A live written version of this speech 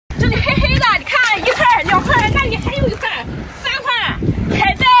里黑黑的，你看一块、两块，那里还有一块、3块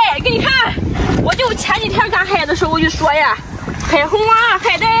海带，给你看。我就前几天赶海的时候我就说呀，海虹啊、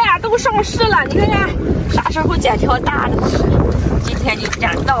海带呀都上市了，你看看啥时候捡条大的吃？今天就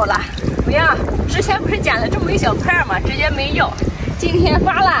捡到了。怎么样？之前不是捡了这么一小块吗？直接没要。今天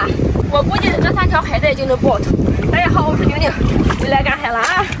发了，我估计这3条海带就能爆头。大家好，我是宁宁，又来赶海了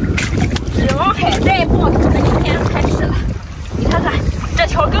啊！指望海带爆头的一天开始了。你看看这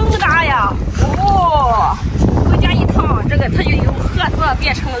条更大呀！哦，回家一烫，这个它就由褐色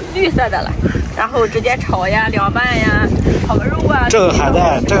变成绿色的了，然后直接炒呀、凉拌呀、炒个肉啊。这个海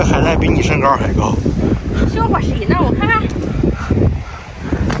带比你身高还高。笑话谁呢？我看看。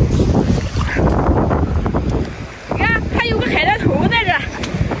还有个海带头在这，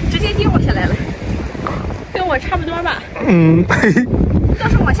直接掉下来了，跟我差不多吧。嗯，到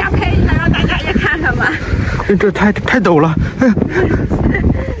时候往下拍一下，让大家也看看吧。这太陡了。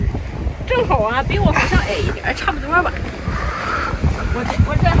正好啊，比我好像矮一点，差不多吧。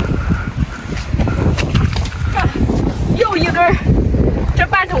我这又一根，这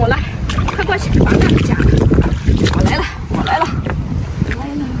半桶了，快过去把这个夹了。我来了。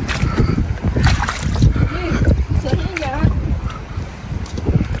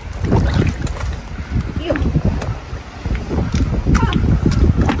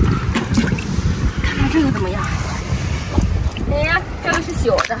这个怎么样？哎呀，这个是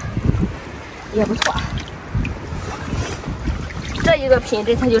小的，也不错。这一个品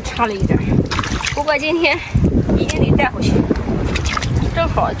质它就差了一点，不过今天一定得带回去，正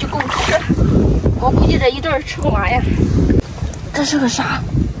好就够吃。我估计这一顿吃不完呀。这是个啥？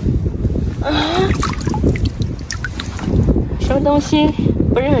啊？什么东西？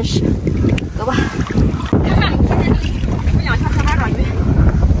不认识。走吧，看看今天这里有2条小八爪鱼。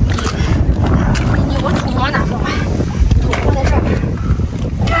我桶往哪放啊？桶放在这儿。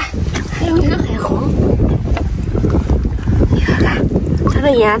看，还有一个海虹。你看看，它的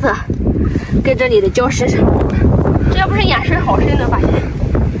颜色跟这里的礁石差不多。这要不是眼神好，谁能发现？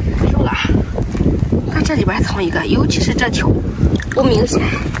收了。看这里边藏一个，尤其是这条，不明显。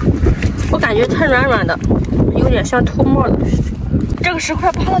我感觉它软软的，有点像脱沫了。这个石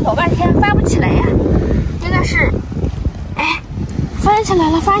块扒了老半天，翻不起来呀。应该是，哎，翻起来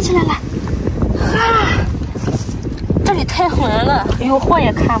了。哈，这里太浑了，有货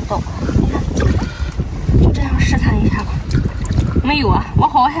也看不到。你看，就这样试探一下吧。没有啊，我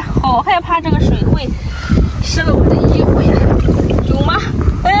好害怕这个水会湿了我的衣服呀。有吗？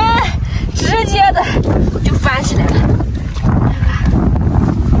哎，直接的就翻起来了。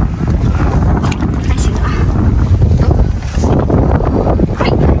还行啊。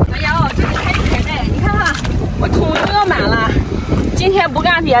嘿，哎呀，这里还有海带，你看看，我桶都要满了。今天不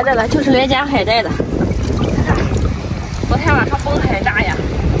干别的了，就是来捡海带的。昨天晚上风很大呀，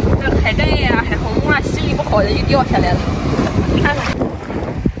这海带呀、海虹啊，心里不好的就掉下来了。看看，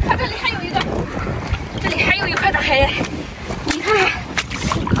它这里还有一个，这里还有一块的海带，你看，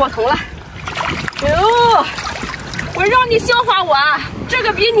爆头了。哟，我让你笑话我，这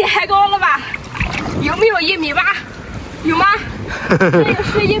个比你还高了吧？有没有1.8米？有吗？这个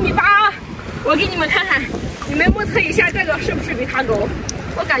是1.8米啊！我给你们看看。你们目测一下，这个是不是比它高？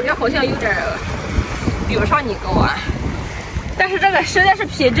我感觉好像有点比不上你高啊。但是这个实在是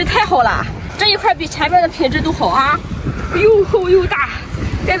品质太好了，这一块比前面的品质都好啊，又厚又大。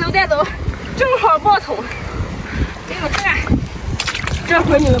带走，正好爆头。给你们看看，这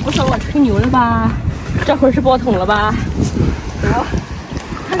会儿你们不说我吹牛了吧？这会儿是爆桶了吧？走，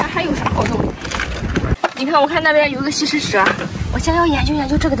看看还有啥好东西。你看，我看那边有个吸食蛇，我先要研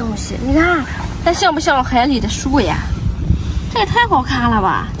究这个东西。你看。它像不像海里的树呀？这也太好看了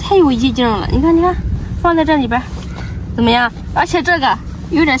吧，太有意境了。你看，放在这里边，怎么样？而且这个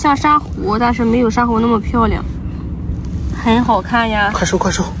有点像珊瑚，但是没有珊瑚那么漂亮，很好看呀。快收！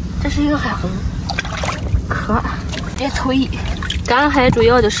这是一个海虹壳，别抽一。赶海主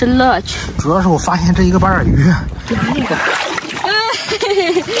要的是乐趣，主要是我发现这一个八爪鱼。哪里的？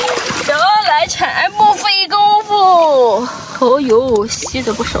小来全部费功夫，好油吸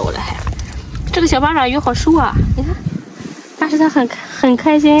的不少了还。这个小八爪鱼好瘦啊，你看，但是它很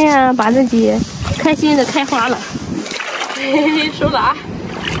开心呀，把自己开心的开花了。收了啊！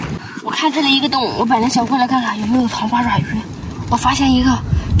我看这里一个洞，我本来想过来看看有没有藏八爪鱼，我发现一个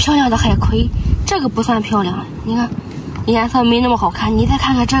漂亮的海葵，这个不算漂亮，你看颜色没那么好看，你再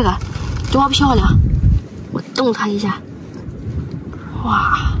看看这个多漂亮，我动它一下，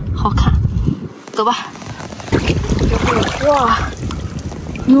哇，好看，走吧。哇，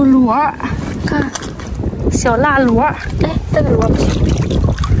有螺儿。看，小辣螺，哎，这个螺不行，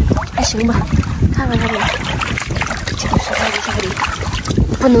还行吧？看看这里，这个是在这里，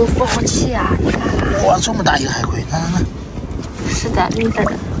不能放弃啊！你看看，哇，这么大一个海葵，看。是的，绿色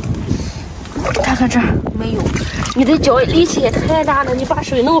的。看看这儿没有，你的脚力气也太大了，你把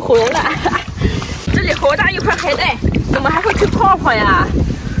水弄红了。这里好大一块海带，怎么还会吹泡泡呀？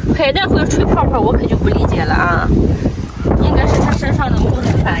海带会吹泡泡，我可就不理解了啊！应该是它身上的物质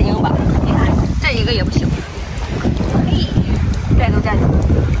反应吧？你看这一个也不行。嘿，带走。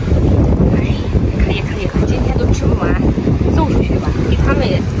哎，可以了，今天都吃不完，送出去吧，给他们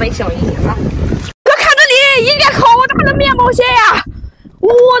也分享一点啊。可看这里一个好大的面包蟹呀！我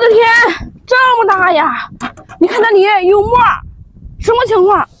的天，这么大呀！你看那里有沫，什么情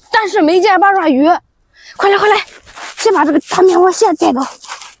况？但是没见八爪鱼。快来，先把这个大面包蟹带走。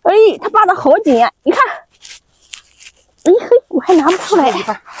哎，它扒的好紧，你看。哎嘿，我还拿不出来。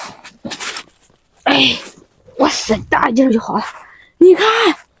哎，我使大劲儿就好了。你看，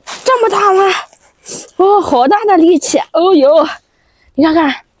这么大了，哦，好大的力气。哦呦，你看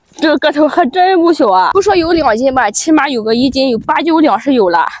看。这个个头还真不小啊！不说有2斤吧，起码有个1斤，有8、9两是有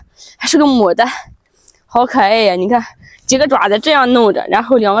了，还是个母的，好可爱呀！你看几个爪子这样弄着，然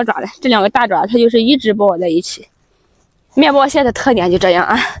后2个爪子，这2个大爪它就是一直抱在一起。面包蟹的特点就这样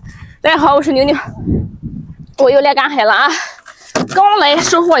啊！大家好，我是牛牛，我又来赶海了啊！刚来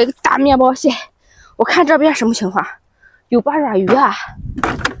收获一个大面包蟹，我看这边什么情况？有八爪鱼啊！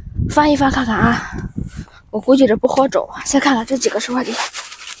翻一翻看看啊！我估计这不好找啊，先看看这几个收获底下。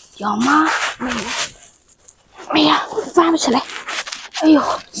有吗？没有，翻不起来。哎呦，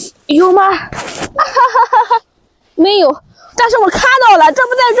有吗？哈哈，没有。但是我看到了，这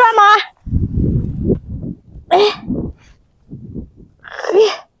不在这儿吗？哎，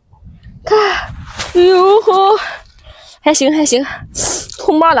看，哎呦吼，还行，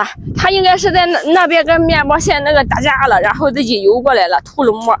吐沫了。它应该是在那边跟面包蟹那个打架了，然后自己游过来了，吐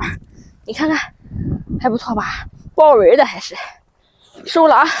了沫。你看看，还不错吧？豹纹的还是。收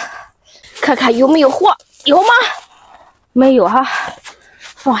了啊，看看有没有货，有吗？没有哈，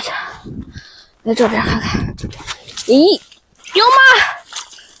放下，在这边看看。咦，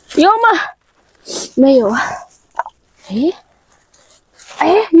有吗？没有啊。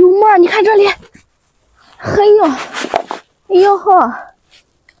哎，有沫，你看这里。嘿呦呵，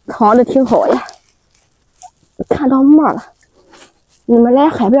藏的挺好呀。看到沫了，你们来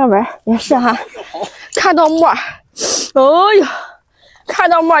海边玩也是哈，看到沫，哦呦。看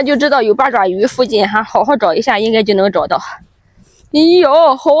到沫就知道有八爪鱼附近哈，好好找一下应该就能找到。哎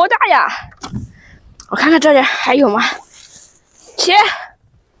呦，好大呀！我看看这里还有吗？切，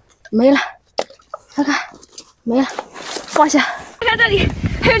没了，看看没了，放下。看看这里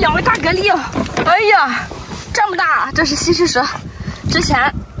还有2个大蛤蜊哦！哎呀，这么大，这是西施蛇。之前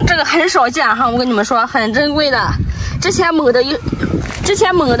这个很少见哈，我跟你们说很珍贵的。之前猛的一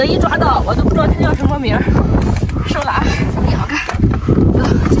抓到，我都不知道它叫什么名儿。收了啊，2个。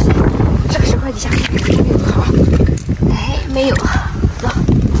这个10块底下好，哎，没有，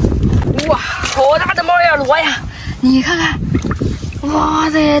哇，好大的猫眼螺呀！你看看，哇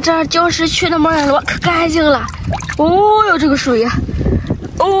塞，这礁石区的猫眼螺可干净了。哦哟，这个水呀，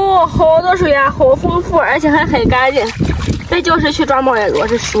哦，好多水呀，好丰富，而且还很干净。在礁石区抓猫眼螺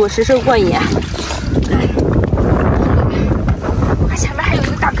是属实是过瘾。看前面还有一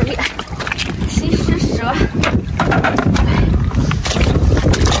个大蛤蜊，西施蛇。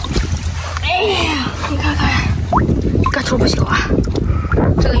你看看，个头不小啊，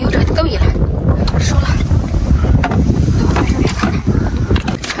这个有点对了，收了。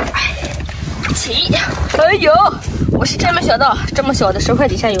起，哎呦，我是真没想到，这么小的10块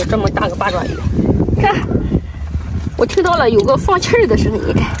底下有这么大个八爪鱼。看，我听到了有个放气儿的声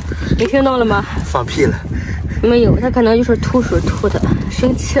音，你听到了吗？放屁了？没有，它可能就是吐水吐的，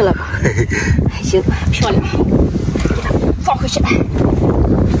生气了吧？还行，漂亮，给它放回去。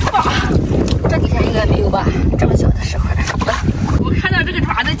哇！这底下应该没有吧？这么小的10块，我看到这个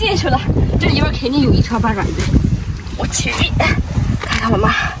爪子进去了，这里边肯定有一条八爪鱼。我去，看看了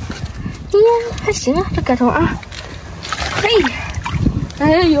吗？还行啊，这个头啊。嘿，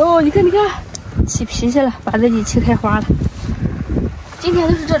哎呦，你看，起脾气了，把自己气开花了。今天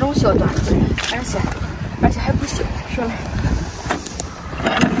都是这种小爪子，而且还不小，是吧？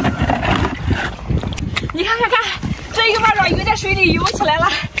你看，这一个八爪鱼在水里游起来了。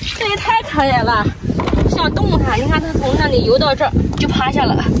这也太可爱了，不想动它。你看它从那里游到这儿就趴下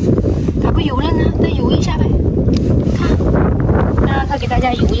了，它不游了呢？再游一下呗。看，让它给大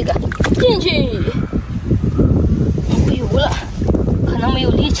家游一个进去。不游了，可能没有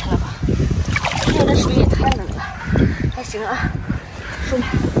力气了吧？现在这水也太冷了，还行啊。收了。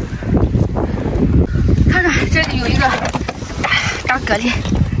看看这里有一个大蛤蜊，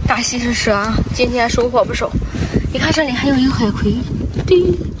大西施蛇啊，今天收获不少。你看这里还有一个海葵。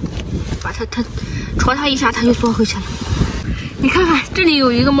滴，把它戳它一下，它就缩回去了。你看看，这里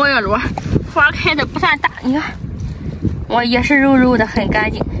有一个猫眼螺，花开的不算大，你看，我也是肉肉的，很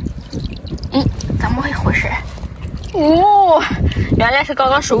干净。怎么回事？哦，原来是刚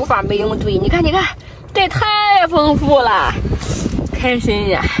刚手法没用对。你看，这太丰富了，开心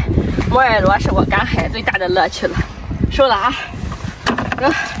呀！猫眼螺是我赶海最大的乐趣了。收了啊！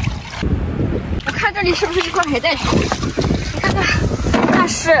我看这里是不是一块海带？你看看，但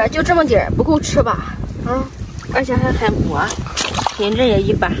是就这么点儿，不够吃吧？而且还很薄，品质也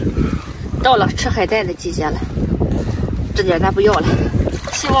一般。到了吃海带的季节了，这点咱不要了。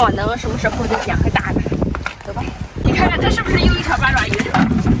希望我能什么时候再捡回大的。走吧，你看看这是不是又一条八爪鱼？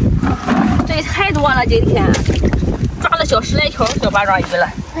这也太多了，今天抓了小10来条小八爪鱼了。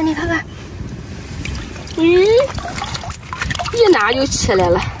那你看看，一拿就起来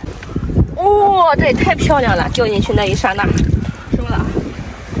了。哦，这也太漂亮了！掉进去那一刹那，收了。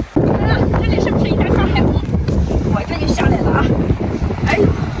这里是不是一大串海虹？我这就下来了啊！哎呦，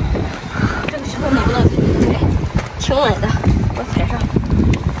这个石头能不能踩？挺稳的，我踩上。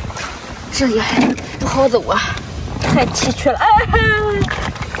这也不好走啊，太崎岖了。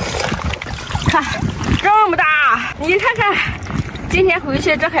看这么大，你看看，今天回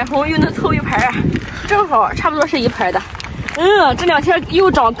去这海虹又能凑一盘啊，正好差不多是一盘的。这2天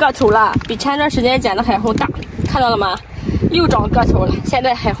又长个头了，比前段时间捡的海虹大，看到了吗？又长个头了，现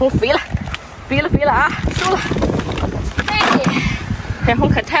在海虹肥了，肥了啊！收了。海虹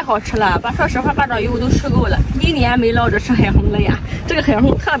可太好吃了，说实话，八爪鱼我都吃够了，1年没捞着吃海虹了呀。这个海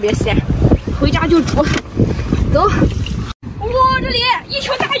虹特别鲜，回家就煮。走。哇，这里一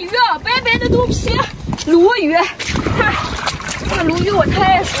条大鱼啊，白白的肚皮，鲈鱼。看，这个鲈鱼我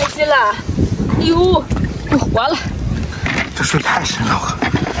太熟悉了。哎呦，不活了。这水太深了。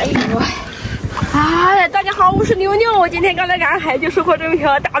哎呦，哎，大家好，我是牛牛，我今天刚来赶海就收获这么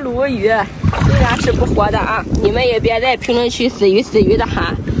条大鲈鱼，虽然是不活的啊，你们也别在评论区死鱼的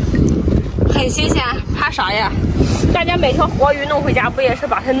喊，很新鲜，怕啥呀？大家每条活鱼弄回家不也是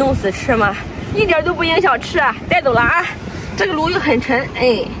把它弄死吃吗？一点都不影响吃，带走了啊！这个鲈鱼很沉，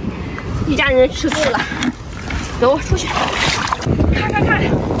一家人吃够了，走出去。看，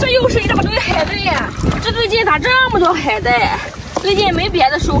这又是一大堆海带呀！这最近咋这么多海带？最近没别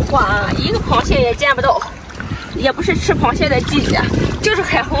的收获啊，一个螃蟹也见不到，也不是吃螃蟹的季节，就是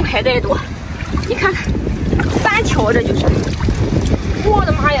海虹海带多。你看看，3条这就是，我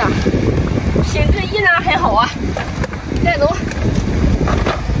的妈呀，品质依然还好啊！带走。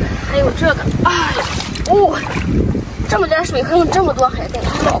还有这个，这么点水还有这么多海带，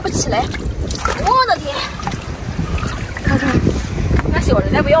捞不起来，我的天！看看，那小的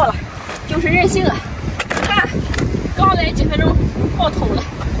咱不要了，就是任性啊！看，刚来几分钟爆桶了，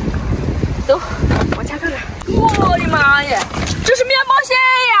走，往前看看，我的妈呀，这是面包蟹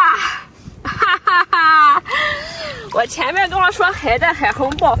呀！哈哈哈！我前面刚说海带海虹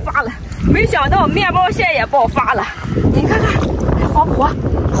爆发了，没想到面包蟹也爆发了，你看看，活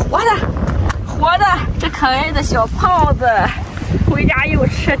的，这可爱的小胖子，回家又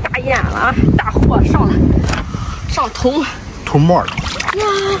吃大宴了啊！大货上桶沫了呀！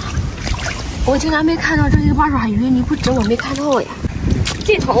我竟然没看到这个八爪鱼，你不指我没看到呀？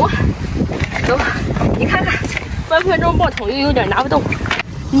进桶，走，你看看，分分钟爆桶又有点拿不动。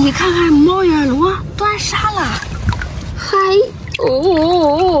你看看猫眼螺断沙了，嗨，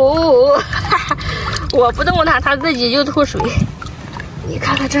我不动它自己就吐水。你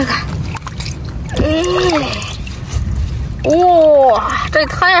看看这个。哇，这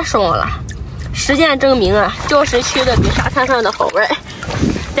太爽了！实践证明啊，礁石区的比沙滩上的好玩。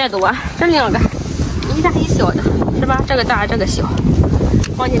带走啊，这2个，一大一小的，是吧？这个大，这个小，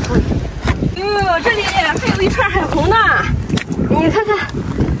放进桶里。这里还有一串海虹呢，你看看，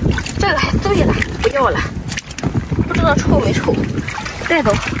这个还对了，不要了，不知道臭没臭，带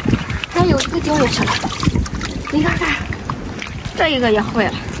走。还有一个掉下去了，你看看，这一个也坏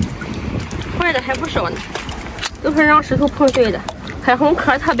了。坏的还不少呢，都是让石头碰碎的。海虹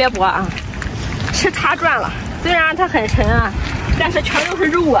壳特别薄啊，吃它赚了。虽然它很沉啊，但是全都是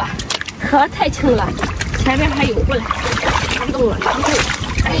肉啊，壳太轻了。前面还有过来，拿不动了。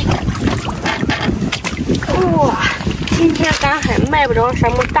哇，今天赶海卖不着什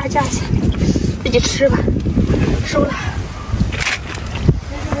么大价钱，自己吃吧。收了。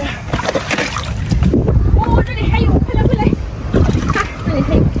这里还有，快来！看，这里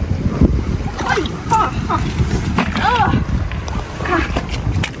还有。看，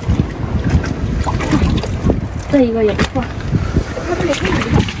这一个也不错。看这里还有一个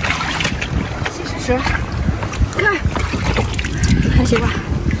西施蛇，看还行吧，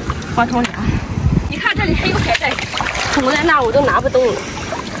放桶里啊。你看这里还有海带，捅在那我都拿不动了，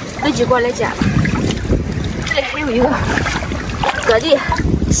自己过来捡了。这里还有一个蛤蜊、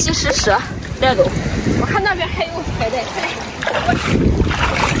西施蛇带走。我看那边还有海带，快来！我去，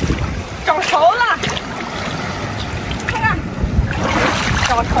涨潮了，看看，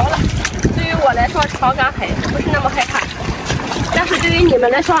涨潮了。对于我来说，潮赶海不是那么害怕，但是对于你们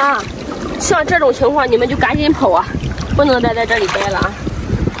来说啊，像这种情况你们就赶紧跑啊，不能再在这里待了啊！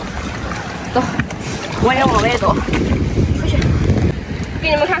走，我也往外走，出去，给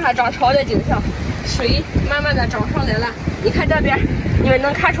你们看看涨潮的景象，水慢慢的涨上来了。你看这边，你们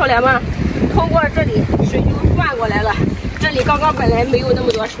能看出来吗？通过这里水就转过来了。这里刚刚本来没有那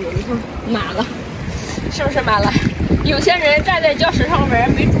么多水，你看满了，是不是满了？有些人站在礁石上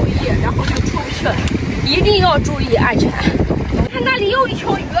玩没注意，然后就出不去了。一定要注意安全。看那里又一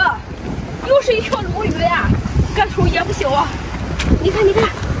条鱼，又是一条鲈鱼呀，个头也不小啊。你看，你看，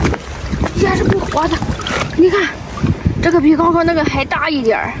也是不活的。你看，这个比刚刚那个还大一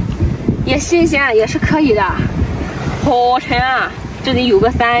点儿，也新鲜，也是可以的。好沉啊，这得有个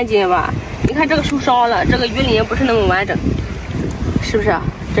3斤吧。你看这个受伤了，这个鱼鳞不是那么完整，是不是？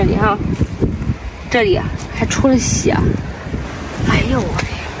这里哈，这里还出了血。哎呦我的，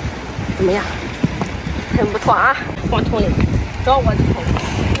怎么样？很不错啊！放桶里，找我的桶，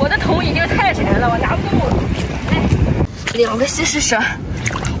我的桶已经太沉了，我拿不动了。哎，2个西施蛇，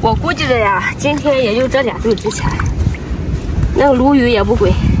我估计着呀，今天也就这2就值钱。那个鲈鱼也不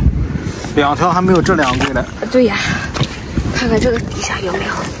贵，2条还没有这2贵呢。对呀，看看这个底下有没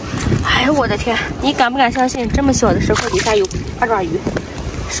有。哎呦我的天！你敢不敢相信这么小的石块底下有8爪鱼？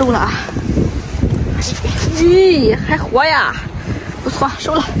收了啊！咦，还活呀！不错，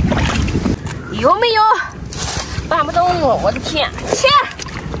收了。有没有？搬不动，我的天！切！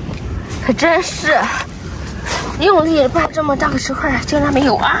可真是用力搬这么大个石块，竟然没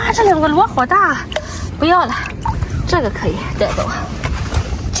有啊！这2个螺好大，不要了，这个可以带走。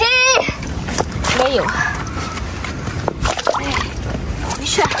切！没有。哎，回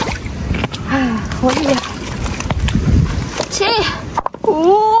去。回去。切！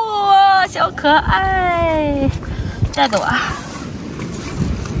哇，小可爱，带走啊！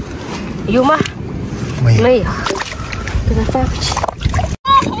有吗？没有，给它翻回去。哦，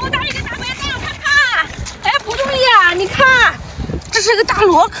好大一个大白菜，看看！哎，不对呀，你看，这是个大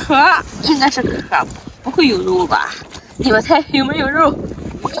螺壳，应该是壳，不会有肉吧？你们猜有没有肉？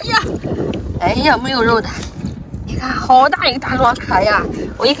哎呀，没有肉的。你看，好大一个大螺壳呀！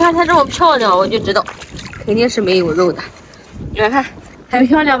我一看它这么漂亮，我就知道肯定是没有肉的。你们看，很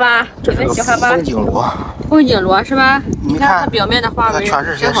漂亮吧？你们喜欢吧？风景螺，风景螺是吧？你看它表面的花纹，全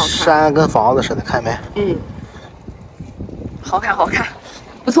是真好看。山跟房子似的，看没？嗯，好看好看，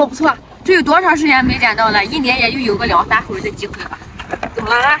不错不错。这有多长时间没捡到了？1年也就有个2、3回的机会吧。怎么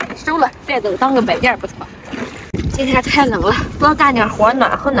了啊？收了，带走当个摆件不错。今天太冷了，多干点活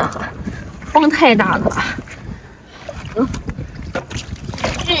暖和暖和。风太大了。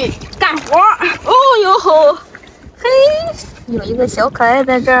去干活。哦哟吼，嘿，有一个小可爱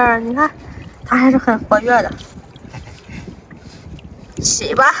在这儿，你看，它还是很活跃的。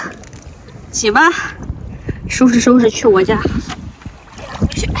洗吧，洗吧，收拾收拾去我家。回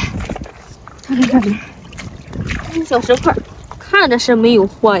去，看看这里，这小石块看着是没有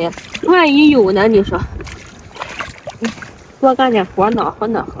货呀，万一有呢？你说，多干点活，暖和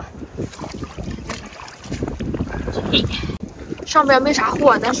暖和。上边没啥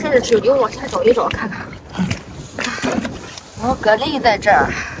货，咱顺着支流往下找一找看看。哦，蛤蜊在这儿。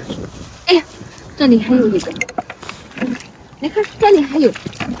哎呀，这里还有一个。你看这里还有。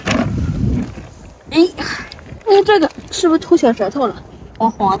哎，你这个是不是吐小舌头了？黄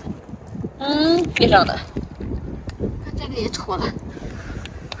黄的。闭上的。看这个也吐了。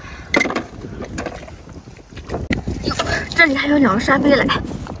哟，这里还有2个扇贝来，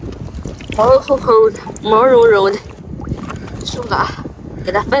黄厚厚的，毛茸茸的。收了啊，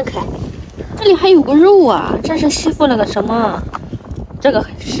给它分开。这里还有个肉啊，这是吸附了个什么？这个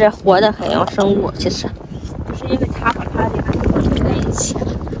是活的海洋生物，其实就是一个卡把它俩混在一起了，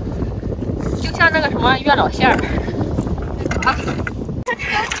就像那个什么月老馅儿。啊，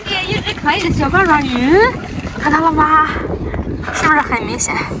这里一只可爱的小八爪鱼，看到了吗？是不是很明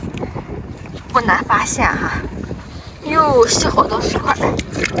显？不难发现哈。又吸好多石块，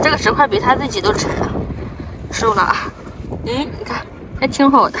这个石块比它自己都沉了。收了啊。你看，还挺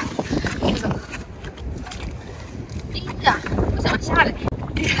好的。哎呀，不想下来。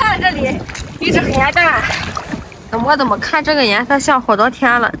你看这里一只海蛋，我怎么看这个颜色像好多天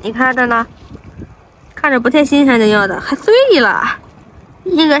了？你看这呢，看着不太新鲜的样子，还碎了，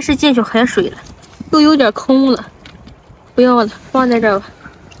应该是进去海水了，都有点空了。不要了，放在这儿吧，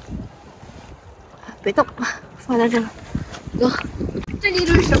别动，放在这儿。走，这里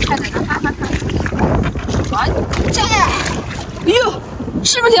就是10块的，哈哈哈。这，哎呦，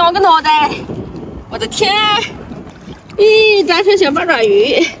是不是2个脑袋？我的天！咦，咱是小八爪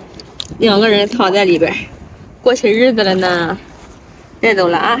鱼，2个人躺在里边，过起日子了呢。带走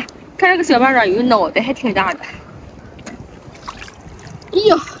了啊！看这个小八爪鱼脑袋还挺大的。哎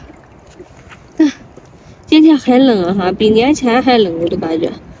呦，今天很冷哈，比年前还冷，我都感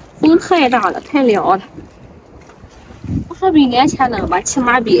觉风太大了，太凉了。不说比年前冷吧，起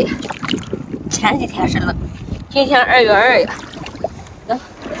码比前几天是冷。今天2月2呀。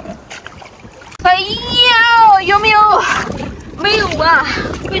哎呀，有没有？没有啊！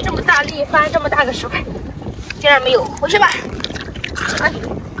费这么大力翻这么大个石块，竟然没有，回去吧。哎，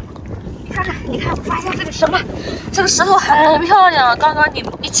你看看，你看，我发现这个什么？这个石头很漂亮。刚刚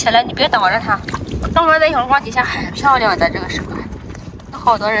你起来，你别挡着它。刚刚在阳光底下很漂亮的这个石块，有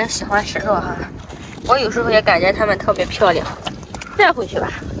好多人喜欢石头哈。我有时候也感觉它们特别漂亮。再回去吧，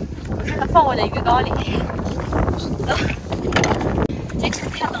我这个放我的鱼缸里。今天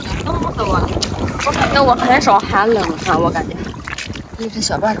太冷了，冻死我了。我感觉我很少寒冷哈，我感觉。一只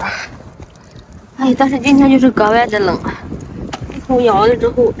小八爪。哎，但是今天就是格外的冷。自从阳了之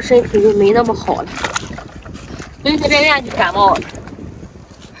后，身体就没那么好了，随随便便就感冒了，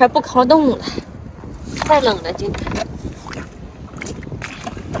还不抗冻了，太冷了今天。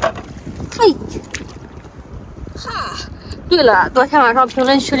嘿，哈，对了，昨天晚上评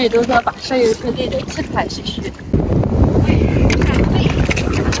论区里都说把摄影师累得气喘吁吁的，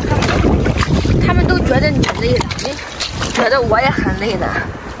他们都觉得你累了，觉得我也很累呢。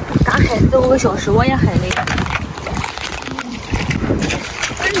赶海4、5个小时，我也很累。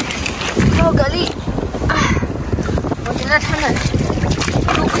要蛤蜊，哎，我觉得他们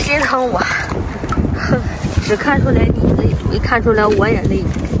都不心疼我，哼，只看出来你累，没看出来我也累，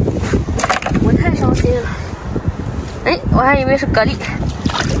我太伤心了。哎，我还以为是蛤蜊。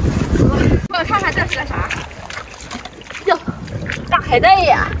我看看这是个啥？哟，大海带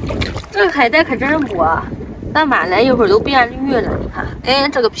呀！这个海带可真多，但晚了一会儿都变绿了。你看，哎，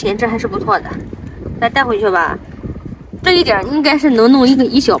这个品质还是不错的，咱带回去吧。这一点应该是能弄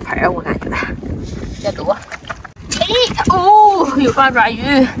一小盘，我感觉。再走。哎，哦，有八爪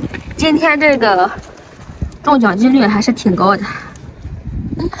鱼。今天这个中奖几率还是挺高的。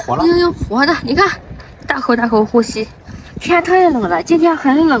活了。呦，活的，你看，大口大口呼吸。天太冷了，今天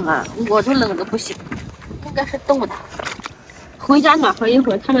很冷啊，我都冷的不行，应该是冻的。回家暖和一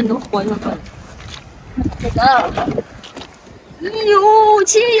会儿，他们能活就好了。这个，哎呦，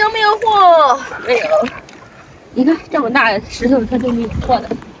亲，有没有货？没有。你看这么大的石头，它都没有破的。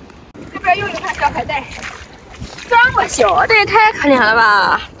这边又一块小海带，这么小，这也太可怜了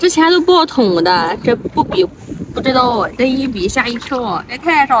吧！之前都爆桶的，这不比不知道，这一比吓一跳，这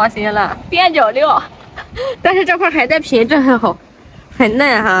太伤心了。边角料，但是这块海带品质很好，很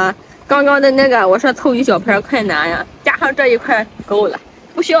嫩哈。刚刚的那个我说凑一小盘困难呀，加上这一块够了，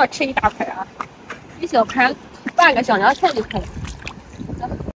不需要吃一大盘啊，一小盘拌个小凉菜就可以。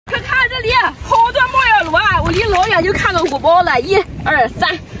快看这里，好多猫眼螺啊！我离老远就看到鼓包了。1、2、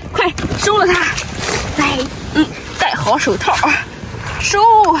3，快收了它！戴好手套，收！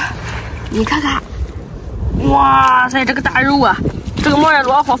你看看，哇塞，这个大肉啊！这个猫眼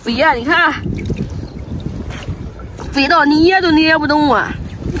螺好肥啊！你看，肥到你捏都捏不动啊！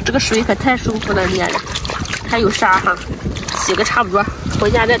这个水可太舒服了，捏着，还有沙哈，洗个差不多，回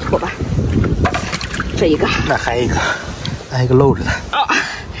家再吐吧。这一个，那还一个，那一个露着的。哦。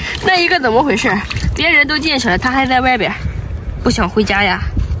那一个怎么回事？别人都进去了，他还在外边，不想回家呀？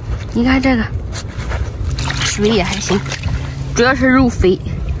你看这个，水也还行，主要是肉肥。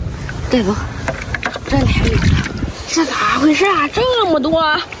带走，这里还有一个，是咋回事啊？这么多，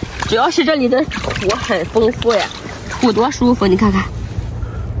主要是这里的土很丰富呀，土多舒服，你看看。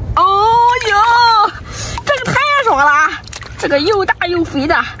哦哟，这个太爽了，这个又大又肥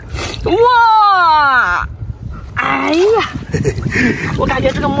的，哇！哎呀，我感觉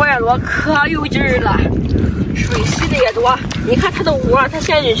这个猫眼螺可有劲儿了，水吸的也多。你看它的窝，它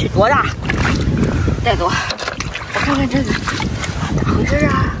陷进去多大？带走，我看看这个，咋回事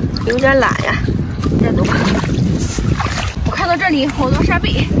啊？有点懒呀，带走吧。我看到这里好多沙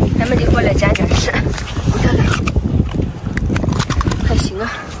贝，咱们就过来捡捡吃。你看看，还行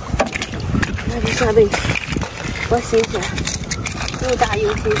啊。那这沙贝多新鲜，又大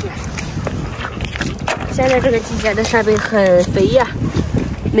又新鲜。现在这个季节的扇贝很肥呀，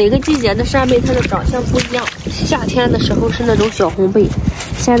每个季节的扇贝它的长相不一样。夏天的时候是那种小红贝，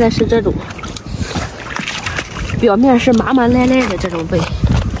现在是这种表面是麻麻赖赖的这种贝。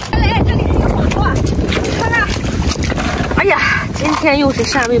来，这里有好多，看看。哎呀，今天又是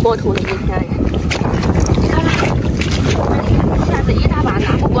扇贝爆头的一天呀！你看看，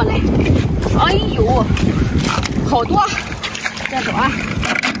有好多。再走啊！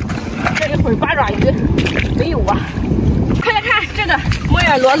这一会儿八爪鱼没有啊？快来看这个莫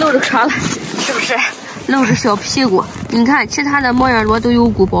尔罗露着壳了，是不是？露着小屁股。你看，其他的莫尔罗都有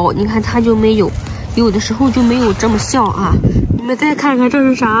鼓包，你看它就没有，有的时候就没有这么像啊。你们再看看这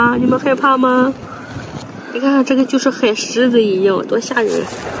是啥？你们害怕吗？你看看这个就是海狮子一样，多吓人！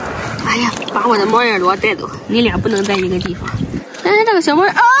哎呀，把我的莫尔罗带走，你俩不能在一个地方。但是这个小莫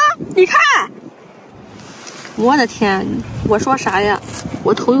啊，你看，我的天，我说啥呀？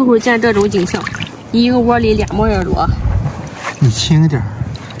我头一回见这种景象，一个窝里俩莫尔罗。你轻点。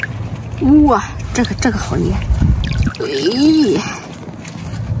哇，这个好厉害！哎，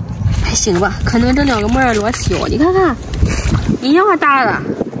还行吧，可能这两个莫尔罗小，你看看，一样大的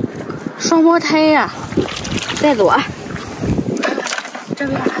双胞胎呀。再走啊！这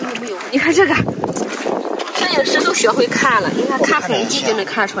边还有没有？你看这个，摄影师都学会看了。你看看痕迹就能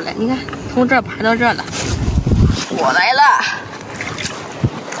看出来。你看从这爬到这了，我来了。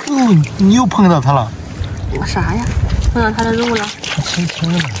哦，你又碰到它了。我啥呀？碰到它的肉了。轻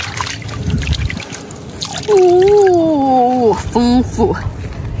轻的。哦，丰富。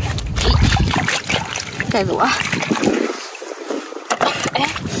再走啊！哎，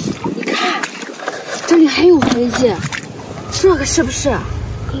你看，这里还有痕迹，这个是不是？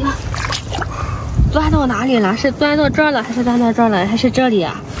你看，钻到哪里了？是钻到这儿了，还是钻到这儿了？还是这里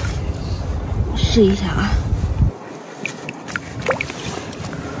啊？试一下啊！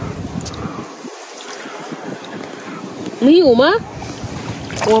没有吗？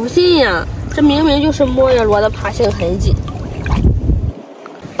我不信呀，这明明就是莫尔罗的爬行痕迹。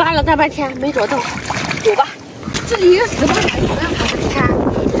扒了大半天没找到，走吧。这里有死八爪鱼，你看，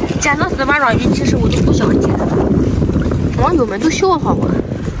捡到死八爪鱼，其实我都不想捡，网友们都笑话我，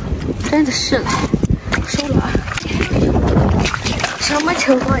真的是了，收了啊！什么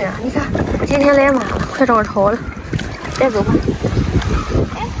情况呀？你看，今天来晚了，快涨潮了，带走吧。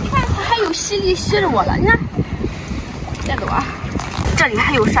哎，你看它还有吸力吸着我了，你看，带走啊！这里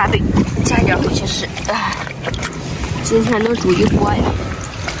还有沙贝，捡点回去试。今天能煮一锅呀，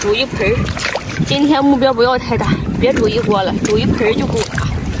煮一盆。今天目标不要太大，别煮一锅了，煮一盆就够了。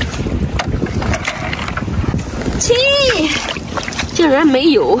切，竟然没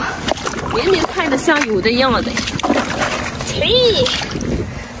有，明明看着像有的样子。切，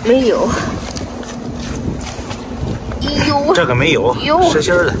没有。有，这个没有，实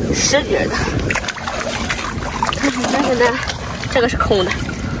心的，实底的。看看这个呢，这个是空的，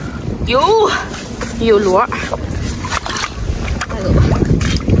有螺。带走吧。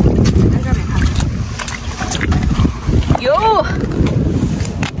看这边看。有，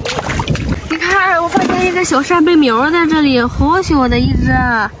你看，我发现一个小扇贝苗在这里，好小的一只，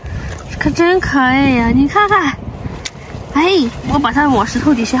可真可爱呀！你看看，哎，我把它往石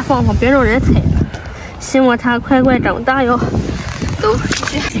头底下放放，别让人踩。希望它快快长大哟。走，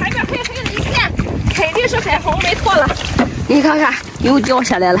继续。前面黑黑的一片，肯定是海虹，没错了。你看看，又掉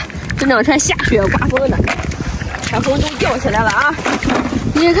下来了。这两天下雪刮风的，海虹都掉下来了啊！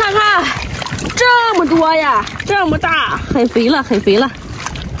你看看，这么多呀，这么大，很肥了，很肥了。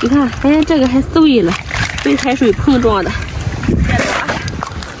你看，哎，这个还碎了，被海水碰撞的。再走啊！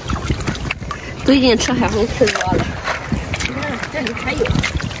最近吃海虹吃多了。你看这里还有。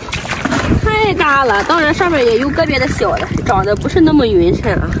太大了，当然上面也有个别的小的，长得不是那么匀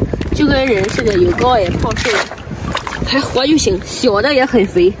称啊，就跟人似的，有高矮胖瘦的，还活就行。小的也很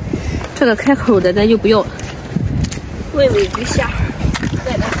肥，这个开口的咱就不要。问问鱼虾，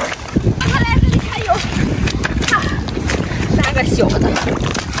再来，快来，这里还有3个小的，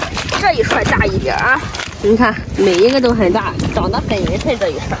这一串大一点啊，你看每一个都很大，长得很匀称这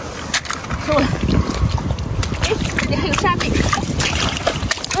一串。收了。哎，这里还有沙贝。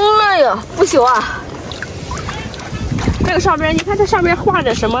哎呀，不小啊！这个上边，你看这上面画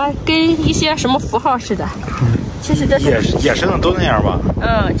着什么，跟一些什么符号似的。其实这是野生的都那样吧？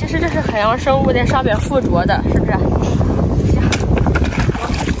其实这是海洋生物在上面附着的，是不是？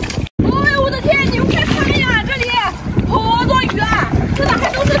哎呦，我的天！你们快看呀，这里好多鱼啊！这哪还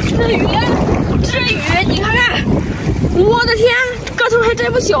都是鲻鱼？鲻鱼，你看看，我的天，个头还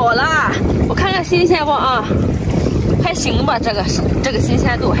真不小了。我看看新鲜不啊？还行吧，这个新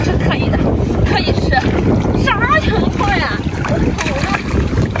鲜度还是可以的，可以吃。啥情况呀？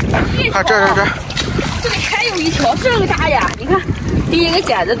看这，这里还有一条，这个大呀！你看，第一个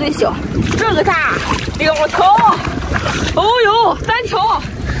剪子最小，这个大，2条，哦呦，3条，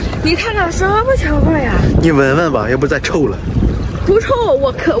你看看什么情况呀？你闻闻吧，要不再臭了。不臭，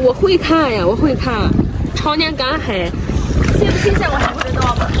我会看呀，我会看，常年赶海，新不新鲜我还不知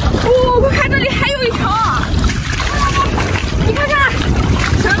道吗？我看这里还有一条。你看看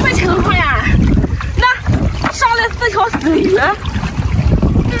什么情况呀？死鱼。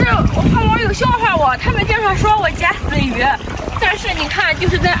就是我看网友笑话我，他们经常说我捡死鱼，但是你看，就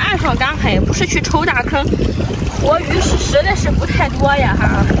是在岸上赶海，不是去抽大坑，活鱼实在是不太多呀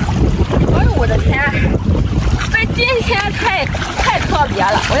哈。哎呦我的天！这今天太特别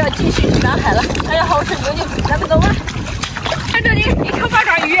了，我要继续去赶海了。哎呀，好吃牛牛，咱们走吧。看这里，你看八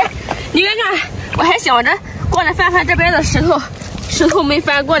爪鱼，你看看，我还想着过来翻翻这边的石头，石头没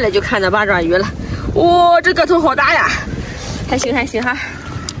翻过来就看到八爪鱼了。哇、这个头好大呀！还行还行哈。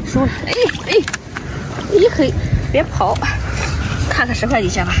输了，你可别跑，看看石块底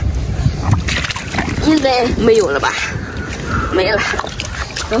下吧，应该没有了吧？没了，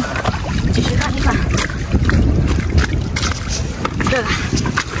走，继续看一看。这个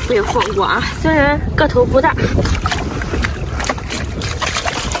不要放过啊，虽然个头不大。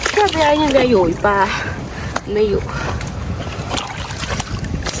这边应该有吧？没有。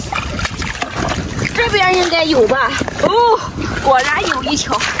这边应该有吧？哦，果然有一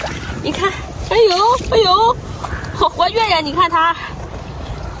条。你看，哎呦，好活跃呀！你看它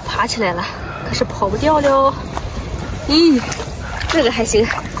爬起来了，可是跑不掉了。咦，这个还行，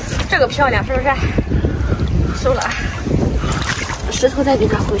这个漂亮，是不是？收了啊，石头再给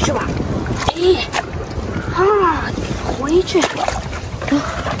它回去吧。回去。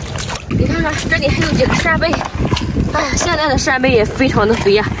你看看这里还有几个扇贝，哎呀，现在的扇贝也非常的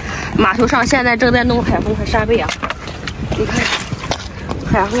肥呀。码头上现在正在弄海虹和扇贝啊，你看。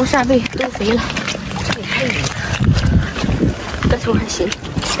海虹扇贝都肥了，这里还有一个，个头还行，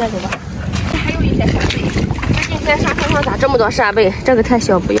带走吧。这还有一些扇贝，这今天沙滩上咋这么多扇贝？这个太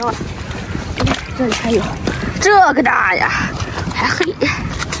小，不要了。这里还有，这个大呀，还黑，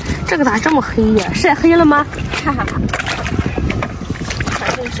这个咋这么黑呀？晒黑了吗？哈哈哈。看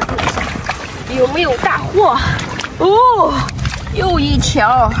这是有没有大货？哦，又一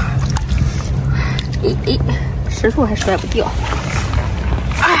条。石头还甩不掉。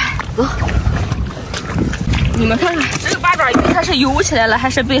走，你们看看这个八爪鱼，它是游起来了还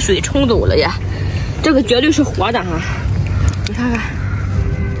是被水冲走了呀？这个绝对是活的哈！你看看，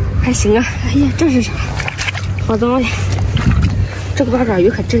还行啊。哎呀，这是啥？好脏呀！这个八爪鱼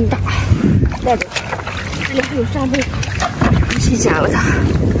可真大，带走。这里还有扇贝，一起捡了它。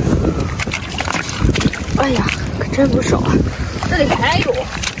哎呀，可真不少啊！这里还有，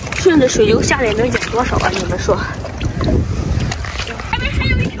顺着水流下来能捡多少啊？你们说？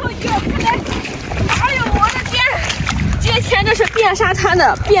哎呦我的天！今天这是遍沙滩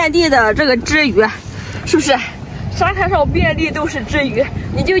的、遍地的这个鲻鱼，是不是？沙滩上遍地都是鲻鱼，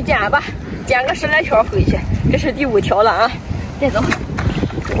你就捡吧，捡个10来条回去。这是第5条了啊，带走。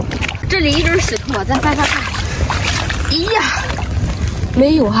这里一堆石头啊，咱翻翻看。咦呀，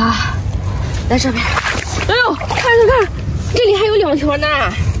没有啊，在这边。哎呦，看，这里还有2条呢。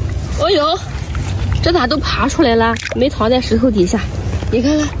哦呦，这咋都爬出来了？没藏在石头底下。你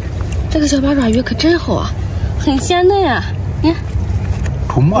看看。这个小八爪鱼可真好啊，很鲜嫩啊！你看，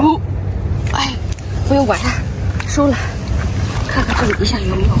虫啊！哎，不用管它，收了。看看这个底下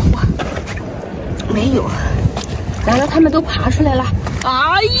有没有货？没有。完了，它们都爬出来了。哎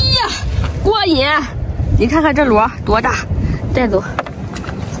呀，过瘾！你看看这螺多大，带走，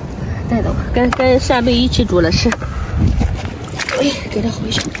跟扇贝一起煮了吃。哎，给它回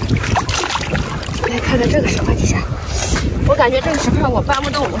去。来看看这个石块底下。我感觉这个石块我搬不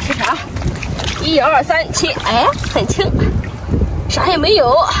动，我是啥？1、2、3、7，哎，很轻，啥也没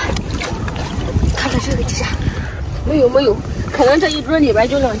有。看看这个底下，没有，可能这一堆里边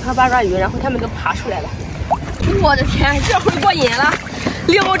就2条八爪鱼，然后它们都爬出来了。我的天，这回过瘾了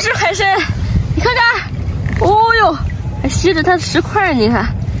，2只海参，你看看，哦呦，还吸着它的石块，你看，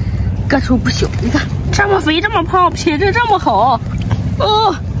个头不小，你看这么肥这么胖，品质这么好，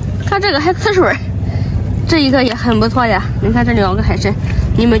哦，看这个还呲水。这一个也很不错呀，你看这2个海参，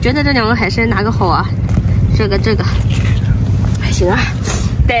你们觉得这2个海参哪个好啊？这个还行啊，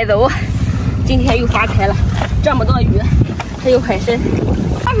带走。今天又发财了，这么多鱼，还有海参。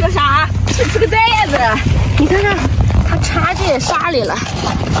它是个啥？是个袋子。你看看，它插进沙里了，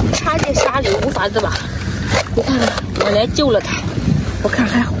无法自拔。你看看，我来救了它，我看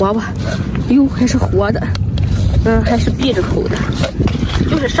还活吧？哟，还是活的，还是闭着口的，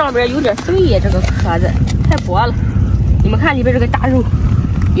就是上边有点碎呀，这个壳子。太薄了，你们看里边这个大肉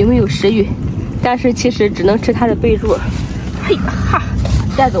有没有食欲？但是其实只能吃它的背柱。嘿哈，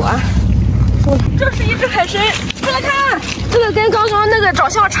带走啊！收了。这是一只海参，这个看，这个跟刚刚那个长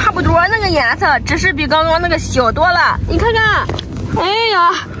相差不多，那个颜色只是比刚刚那个小多了。你看看，哎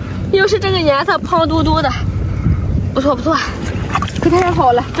呀，又是这个颜色，胖嘟嘟的，不错，可太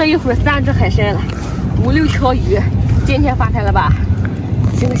好了！这一会儿3只海参了，5、6条鱼，今天发财了吧？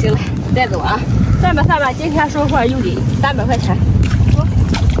行了，带走啊！ 300，今天收获又得300块钱。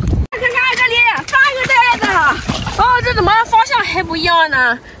看看这里3个袋子，哦，这怎么方向还不一样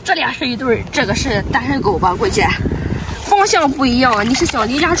呢？这俩是一对，这个是单身狗吧？估计方向不一样。你是想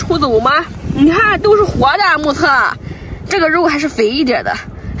离家出走吗？你看都是活的目测，这个肉还是肥一点的，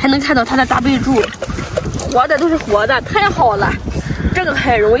还能看到它的大背柱，活的都是活的，太好了。这个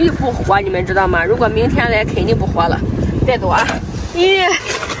很容易不活，你们知道吗？如果明天来，肯定不活了。带走啊！咦，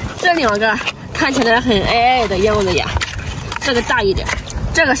这2个看起来很矮的样子呀。这个大一点，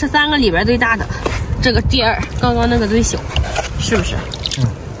这个是3个里边最大的，这个第2，刚刚那个最小，是不是？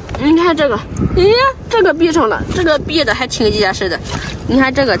你看这个，咦，这个闭上了，这个闭的还挺结实的。你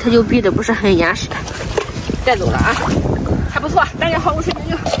看这个，它就闭的不是很严实。带走了啊，还不错。大家好，我是牛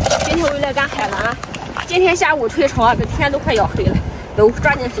牛，今天我又来赶海了啊。今天下午退潮，这天都快要黑了，走，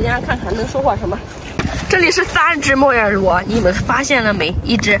抓紧时间看看能收获什么。这里是3只猫眼螺，你们发现了没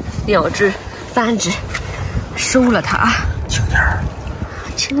？1只、2只、3只，收了它啊！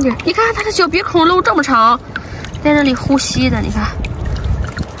轻点，你看它的小鼻孔露这么长，在这里呼吸的，你看，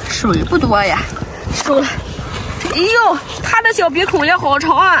水不多呀，收了。哎呦，它的小鼻孔也好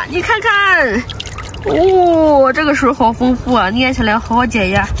长啊，你看看，哦，这个水好丰富啊，捏起来好解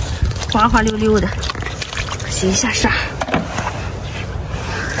压，滑滑溜溜的。洗一下沙，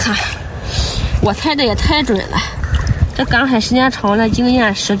看。我猜的也太准了，这赶海时间长了，经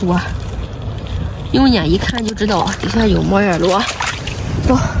验10足，用眼一看就知道底下有猫眼螺。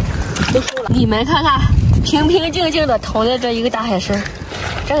走，都收了。你们看看，平平静静的躺在这一个大海参，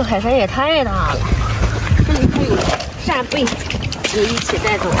这个海参也太大了。这里还有扇贝，也一起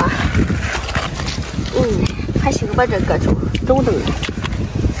带走啊。还行吧，这个中等的。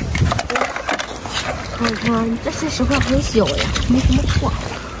看看这些石块很小呀，没什么货。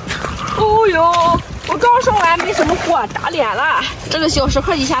哦呦，我刚说完没什么货，打脸了。这个小石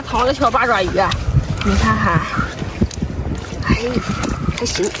块底下藏着条八爪鱼，你看看，哎，还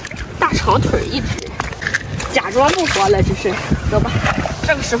行，大长腿一只，假装不活了，只是。走吧，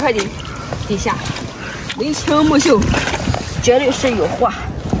这个石块底下没枪没秀，绝对是有货。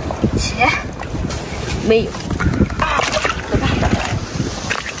切，没有。走吧，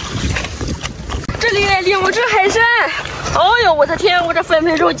这里2只海参。哦呦，我的天！我这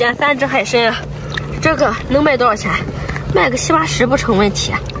分钟捡3只海参啊，这个能卖多少钱？卖个70、80不成问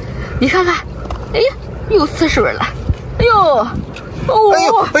题。你看看，哎呀，又呲水了。哎呦，哦，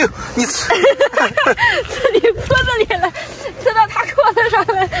哎呦，你呲，呲你脖子里了，呲到他裤子上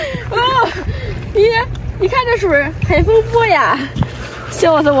了。哦，你看这水很丰富呀，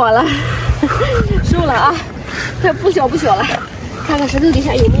笑死我了。收了啊，这不小了，看看石头底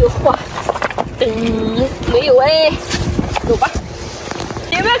下有没有货。没有哎。走吧，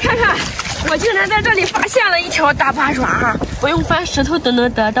你们看看，我竟然在这里发现了一条大八爪，不用翻石头都能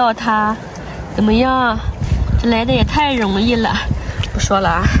得到它，怎么样？这来的也太容易了。不说了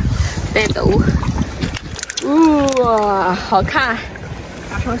啊，带走。哇，好看，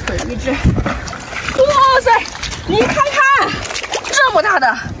大长腿一只。哇塞，你看看，这么大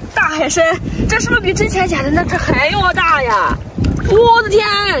的大海参，这是不是比之前捡的那只还要大呀？我的天，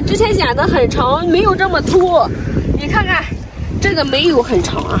之前剪的很长，没有这么粗。你看看，这个没有很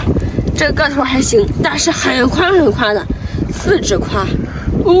长啊，这个个头还行，但是很宽的，4指宽。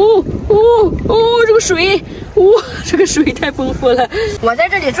这个水，这个水太丰富了。我在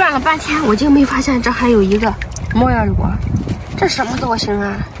这里转了半天，我竟没发现这还有一个猫眼螺，这什么造型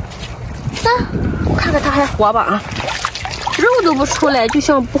啊？我看看它还活吧啊，肉都不出来，就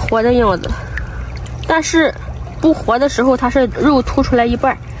像不活的样子。但是不活的时候，它是肉凸出来一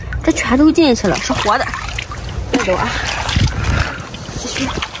半，这全都进去了，是活的。带走啊！继续，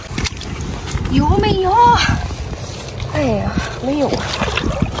有没有？哎呀，没有啊！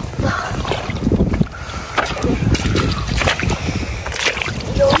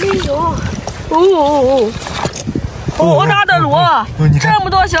有没有？好大的螺！这么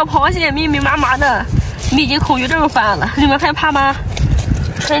多小螃蟹，密密麻麻的，密集恐惧症犯了，你们害怕吗？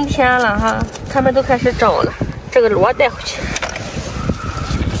春天了哈，它们都开始长了。这个螺带回去。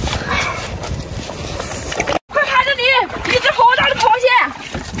快看这里，一只好大的螃蟹，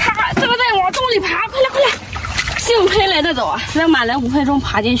它正在往洞里爬，快来！幸亏来得早啊，才满了5分钟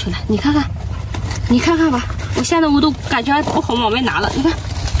爬进去了。你看看吧，我现在我都感觉不好往外拿了。你看，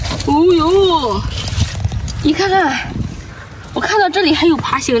哦呦，你看看，我看到这里还有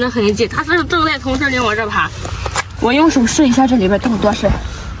爬行的痕迹，它是正在从这里往这爬。我用手试一下这里边洞多深。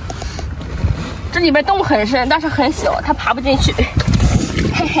这里边洞很深，但是很小，它爬不进去。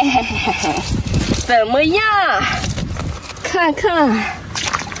嘿，怎么样？看看，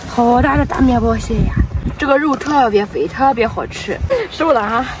好大的大面包蟹呀！这个肉特别肥，特别好吃。收了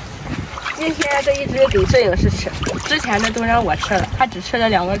啊！今天这一只给摄影师吃，之前的都让我吃了，他只吃了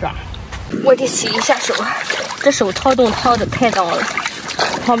2个爪。我得洗一下手，这手掏洞掏的太脏了。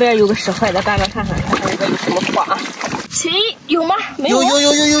旁边有个使坏的，大家看看里边有什么花？谁有吗？没有。有。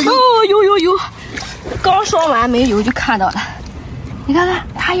哦，有。刚刷完没有就看到了，你看看，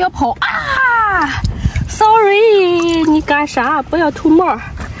它要跑啊 ！Sorry， 你干啥？不要吐沫，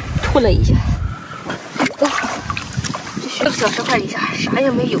吐了一下。哇，这个小石块底下啥也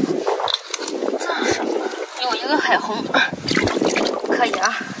没有。这是有一个海虹，可以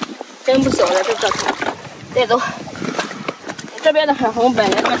啊，真不小了这个头。带走。这边的海虹本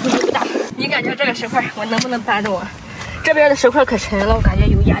来个头就不大，你感觉这个石块我能不能搬动啊？这边的石块可沉了，我感觉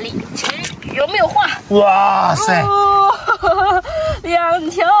有压力。有没有画？哇塞，2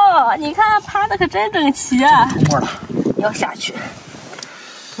条，你看爬的可真整齐啊！过了，要下去。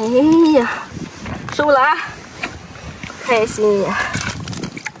哎呀，收了啊！开心呀，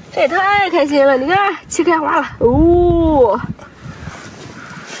这也太开心了！你看，气开花了哦，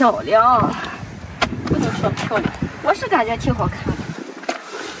漂亮，不能说漂亮，我是感觉挺好看的，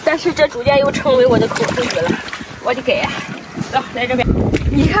但是这逐渐又成为我的口头语了，我得改呀。走，来这边，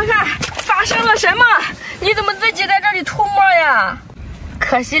你看看发生了什么？你怎么自己在这里吐沫呀？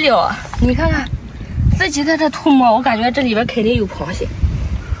可惜了，你看看，自己在这吐沫，我感觉这里边肯定有螃蟹。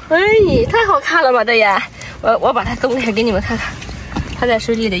哎，太好看了吧这也！我把它松开给你们看看，它在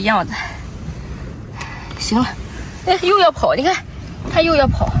水里的样子。行了，哎，又要跑，你看，它又要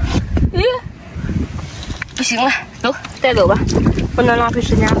跑。咦，不行了，走，带走吧，不能浪费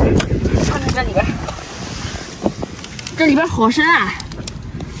时间了。看看这里边。这里边好深啊！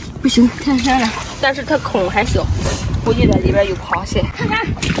不行，太深了。但是它孔还小，估计在里边有螃蟹。看看，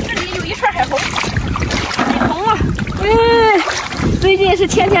这里有一串海虹，海虹啊！哎，最近是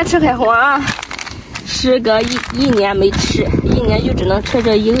天天吃海虹啊，时隔一年没吃，一年就只能吃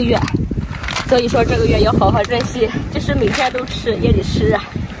这1个月。所以说这个月要好好珍惜，就是每天都吃也得吃啊。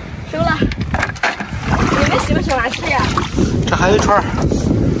收了，你们喜不喜欢吃呀？这还有一串。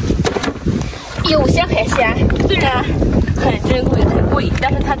有些海鲜虽然很珍贵很贵，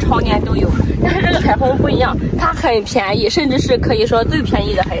但是它常年都有。但是这个海虹不一样，它很便宜，甚至是可以说最便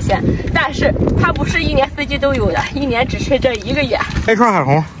宜的海鲜。但是它不是一年四季都有的，一年只吃这1个月。一串海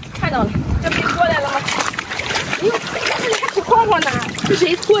虹，看到了，这不过来了吗？哎呦，这里还吐泡泡呢，是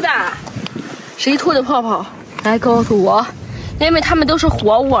谁吐的？谁吐的泡泡？来告诉我，因为它们都是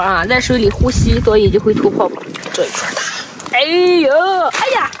活物啊，在水里呼吸，所以就会吐泡泡。这一串大，哎呦，哎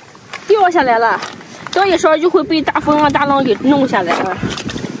呀！掉下来了，所以说就会被大风啊大浪给弄下来了。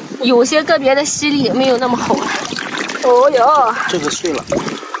有些个别的吸力没有那么好。哦哟，这个碎了，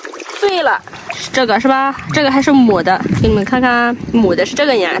碎了，这个是吧？这个还是母的，给你们看看，母的是这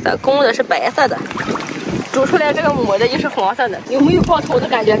个颜色，公的是白色的。煮出来这个母的就是黄色的，有没有爆头的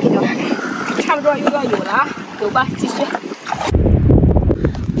感觉？给你们看看，差不多又要有了啊。走吧，继续。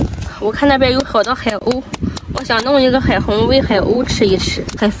我看那边有好多海鸥。我想弄一个海虹喂海鸥吃一吃，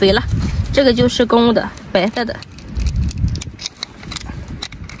很肥了。这个就是公的，白色的。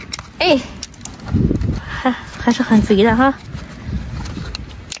哎，还是很肥的哈。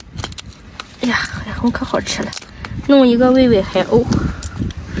哎呀，海虹可好吃了，弄一个喂喂海鸥。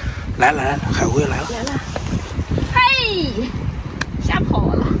来，海鸥来了。来了，嘿，吓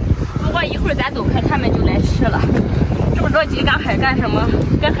跑了。不过一会儿咱走开，他们就来吃了。这么着急赶海干什么？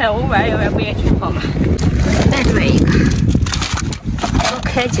跟海鸥玩一玩不也挺好吗？再拽一个，多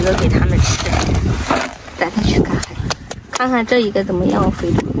开几个给他们吃，咱再去赶海。看看这一个怎么样，肥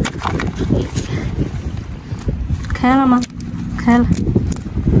度？开了吗？开了。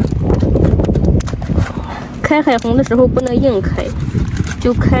开海虹的时候不能硬开，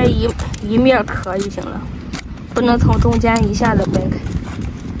就开一面壳就行了，不能从中间一下子掰开。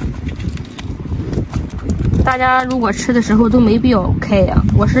大家如果吃的时候都没必要开呀，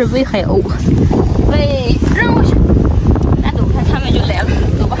我是喂海鸥，喂扔过去，咱走开，他们就来了，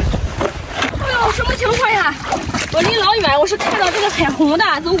走吧。哎呦，什么情况呀？我离老远，我是看到这个海虹的，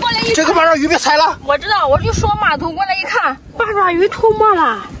走过来一看，这个八爪鱼别踩了。我知道，我就说嘛，走过来一看，八爪鱼吐沫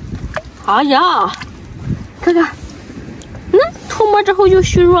了。哎呀，看看，吐沫之后就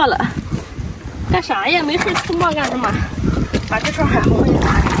虚弱了，干啥呀？没事吐沫干什么？把这串海虹也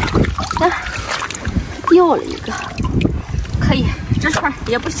拿来，啊。掉了一个，可以，这串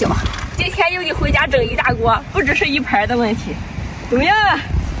也不小，今天又得回家整一大锅，不只是一盘的问题。怎么样？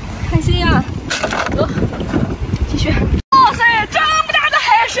开心呀！走，继续。哇塞，这么大的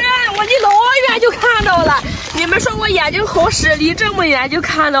海参，我离老远就看到了。你们说我眼睛好使，离这么远就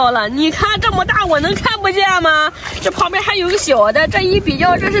看到了。你看这么大，我能看不见吗？这旁边还有个小的，这一比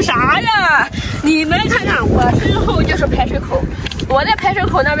较，这是啥呀？你们看看，我身后就是排水口。我在排水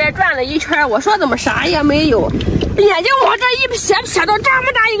口那边转了一圈，我说怎么啥也没有，眼睛往这一瞥，瞥到这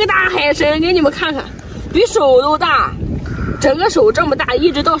么大一个大海参，给你们看看，比手都大，整个手这么大，一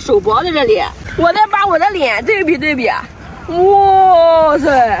直到手脖子这里。我再把我的脸对比对比，哇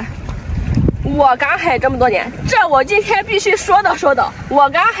塞！我赶海这么多年，这我今天必须说道说道。我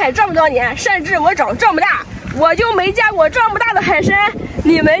赶海这么多年，甚至我长这么大，我就没见过这么大的海参，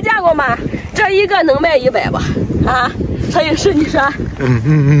你没见过吗？这一个能卖100吧？啊，摄影师你说？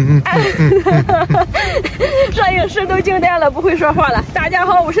摄影师都惊呆了，不会说话了。大家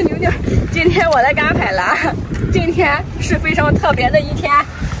好，我是牛牛，今天我来赶海了。今天是非常特别的一天。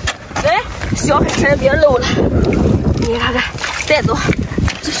哎，小海参别漏了，你看看，带走。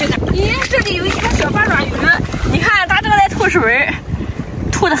继续赶。咦，这里有一条小八爪鱼，你看它正在吐水，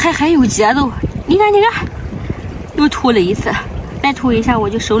吐的还很有节奏。你看，你看，又吐了一次，再吐一下我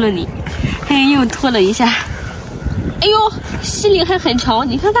就收了你。嘿，又吐了一下。哎呦，吸力还很强，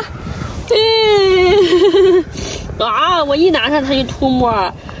你看看。啊，我一拿它就吐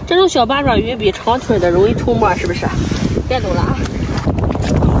沫。这种小八爪鱼比长腿的容易吐沫，是不是？带走了啊。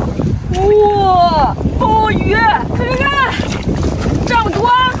哇，鲍鱼，看看。这么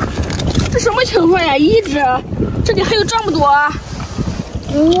多，这什么情况呀？一只，这里还有这么多，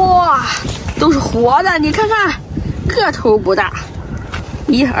哇，都是活的，你看看，个头不大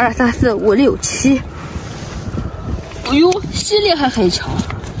，1、2、3、4、5、6、7，哎呦，吸力还很强。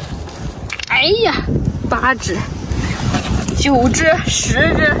哎呀，8只、9只、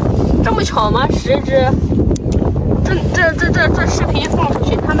10只，这么巧吗？10只，这视频放出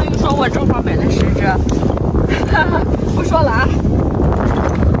去，他们又说我正好买了10只，哈哈，不说了啊。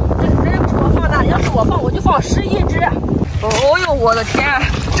要是我放，我就放11只。哦呦，我的天！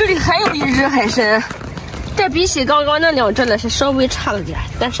这里还有1只海参，这比起刚刚那2只呢是稍微差了点，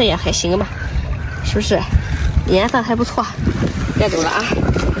但是也还行吧，是不是？颜色还不错。带走了啊！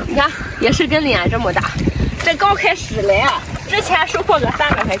你看，也是跟脸这么大。这刚开始来啊，之前收获个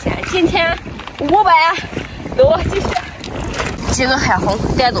300块钱，今天500。走，继续。几个海虹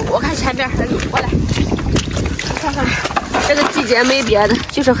带走，我看前边还有，过来，看看。这个季节没别的，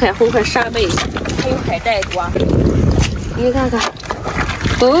就是海虹和扇贝，还有海带多。你看看，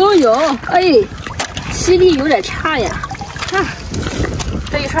哦哟，哎，吸力有点差呀。看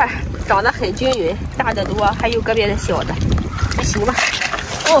这一串长得很均匀，大的多，还有个别的小的，还行吧。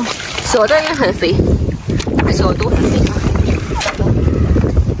哦，小的也很肥，大小都很肥啊。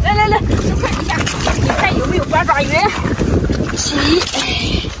来，这块底下，你看有没有八爪鱼？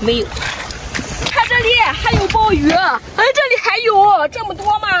没有。这里还有鲍鱼，哎，这里还有这么多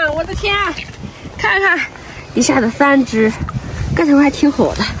吗？我的天，看看底下的3只，个头还挺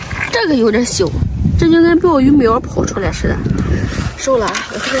好的。这个有点小，这就跟鲍鱼苗跑出来似的。收了啊！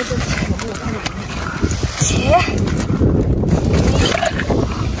我看看这里有没有看见？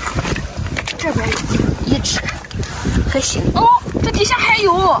这边有1只，还行。哦，这底下还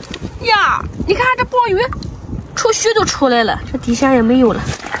有呀！你看这鲍鱼，触须都出来了，这底下也没有了。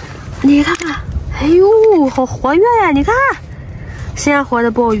你看看。哎呦，好活跃呀！你看，鲜活的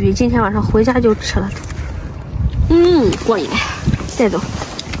鲍鱼，今天晚上回家就吃了。过瘾，带走。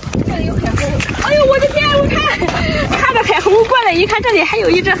这里有海虹，哎呦，我的天！我看着海虹过来一看，这里还有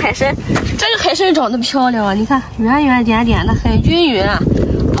1只海参。这个海参长得漂亮啊！你看，圆圆点点的，很均匀啊，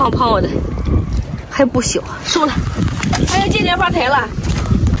胖胖的，还不小。收了。哎呀，今年发财了。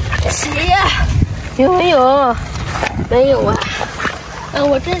有没有？没有啊。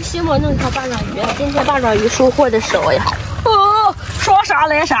我真希望弄条八爪鱼，今天八爪鱼收获的少呀。哦，说啥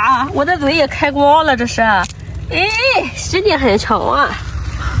来啥，我的嘴也开光了，这是。哎，吸力很强啊，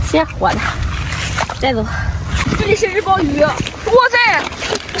鲜活的，带走。这里是只鲍鱼，哇塞，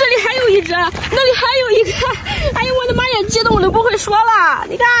这里还有1只，那里还有一个。哎呦，我的妈呀，激动的不会说了。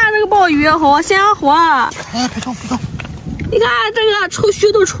你看这个鲍鱼好鲜活。哎，别动。你看这个触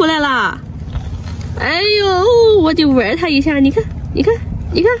须都出来了。哎呦，我得玩它一下，你看。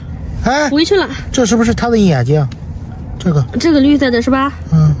哎，回去了。这是不是他的眼睛？这个绿色的是吧？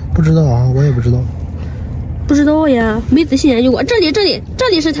不知道啊，我也不知道。不知道呀，没仔细研究过。这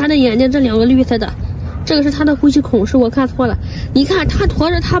里是他的眼睛，这2个绿色的，这个是他的呼吸孔，是我看错了。你看他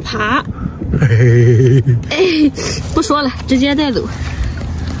驮着它爬。哎，不说了，直接带走。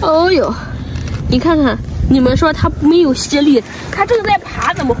哦呦，你看看，你们说它没有吸力，它正在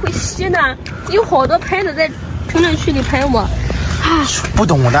爬，怎么会吸呢？有好多喷子在评论区里喷我。不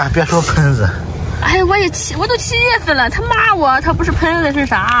懂的别说喷子。哎，我都气死了，他骂我，他不是喷子是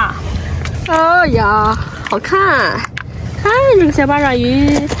啥？哎呀，好看，看这个小八爪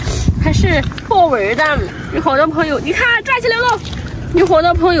鱼，还是豹纹的。有好多朋友，你看站起来了。有好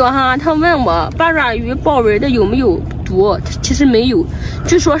多朋友哈，他问我八爪鱼豹纹的有没有毒，其实没有。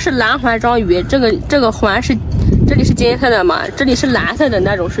据说是蓝环章鱼，这个环是这里是金色的嘛，这里是蓝色的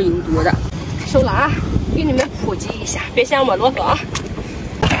那种是有毒的。收了啊，给你们普及一下，别嫌我啰嗦啊。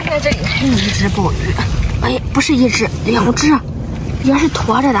在这里还有一只鲍鱼，哎，不是一只，2只，也是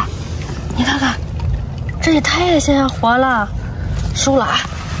驮着的。你看看，这也太鲜活了。收了啊，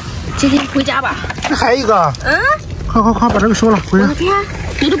今天回家吧。这还一个。嗯。快把这个收了，回来。我的天，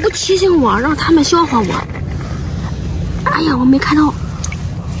你都不提醒我，让他们笑话我。哎呀，我没看到，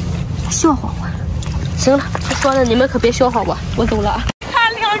笑话我。行了，不说了，你们可别笑话我，我走了啊。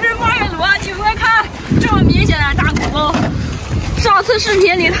看2只马尔罗，你们看，这么明显的大骨头。上次视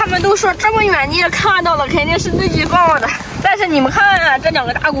频里他们都说这么远你也看到了，肯定是自己放的。但是你们看啊，这2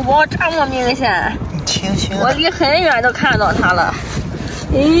个大骨包这么明显，轻轻，我离很远都看到它了。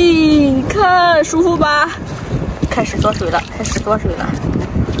咦，你看舒服吧？开始缩水了，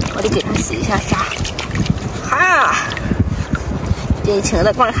我得给它洗一下沙。哈，尽情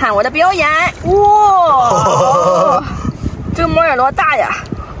的观看我的表演。哇，这个毛眼多大呀！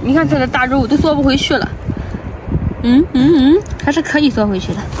你看它的大肉都缩不回去了。还是可以缩回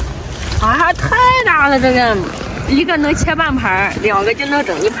去的。啊，太大了，这个一个能切半盘，2个就能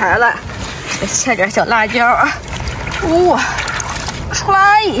整一盘了。再切点小辣椒。哇，出来！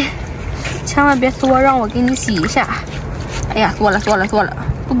千万别缩，让我给你洗一下。哎呀，缩了，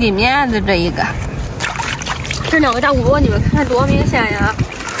不给面子这一个。这2个大骨包，你们看多明显呀！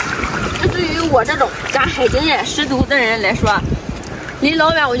这对于我这种赶海经验十足的人来说，离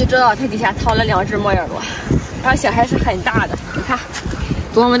老远我就知道它底下藏了2只毛眼螺，而且还是很大的。你看，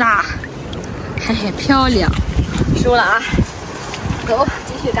多么大，还很漂亮。收了啊，走，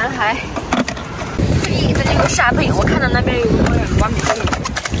继续赶海。嘿，这里有扇贝，我看到那边有毛眼螺没有？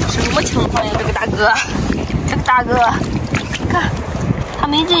是什么情况呀？这个大哥，你看他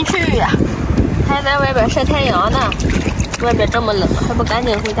没进去呀，还在外边晒太阳呢。外边这么冷，还不赶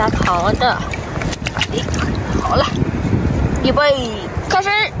紧回家躺着？哎，好了，预备，开始！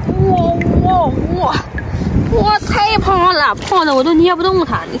哇，太胖了，胖的我都捏不动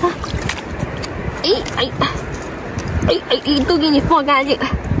它。你看，哎，都给你放干净。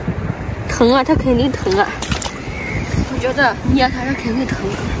疼啊，它肯定疼啊！我觉得捏它是肯定疼。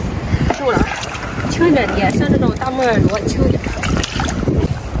收了，轻点捏，像这种大毛眼螺轻点。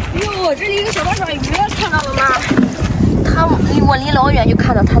哟，这里有个小八爪鱼，看到了吗？我离老远就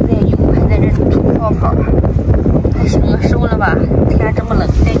看到它在游，还在这吐泡泡。还行啊，收了吧。天这么冷，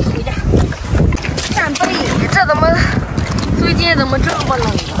带你回家。扇贝，这最近怎么这么冷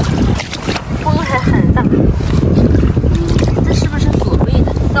啊？风还很大。这是不是所谓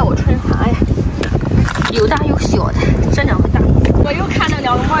的倒春寒呀？有大有小的，这2个大。我又看到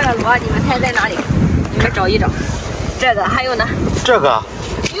2个毛眼螺，你们猜在哪里？你们找一找。这个还有呢？这个。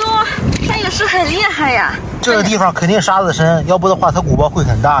哟，它也是很厉害呀。这个地方肯定沙子深，要不的话它骨包会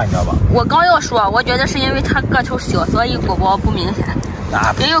很大，你知道吧？我刚要说，我觉得是因为它个头小，所以骨包不明显。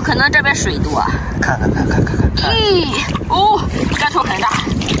也有可能这边水多。看。咦，个头很大，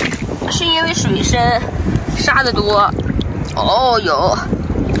是因为水深，沙子多。有，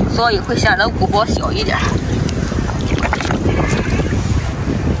所以会显得骨包小一点。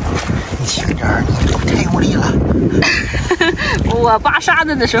你轻点，你太用力了。我扒沙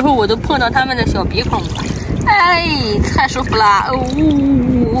子的时候，我都碰到它们的小鼻孔了。哎，太舒服了！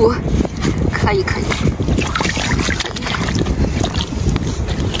可以。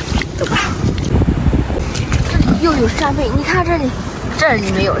走吧。这里又有扇贝，你看这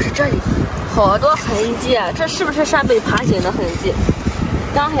里没有，是这里好多痕迹啊！这是不是扇贝爬行的痕迹？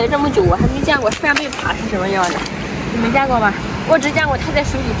赶海这么久，我还没见过扇贝爬是什么样的。你们见过吗？我只见过它在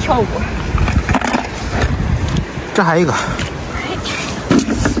水里跳舞。这还一个。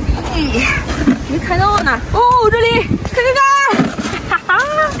没看到呢。这里，看，哈哈，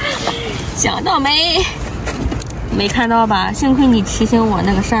想到没？没看到吧？幸亏你提醒我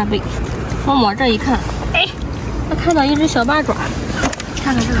那个扇贝。我往这一看，我看到一只小八爪。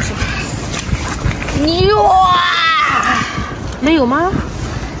看看这个是哇，没有吗？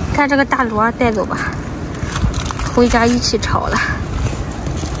看这个大螺带走吧，回家一起炒了，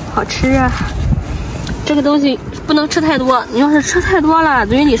好吃啊！这个东西不能吃太多，你要是吃太多了，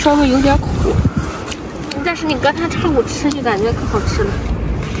嘴里稍微有点苦。但是你隔三差五吃，就感觉可好吃了。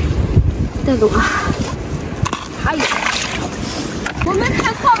带走吧。还有，我没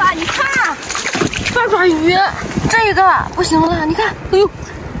看错吧？你看，八爪鱼，这个不行了。你看，哎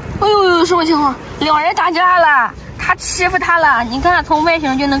呦，什么情况？2人打架了，他欺负他了。你看，从外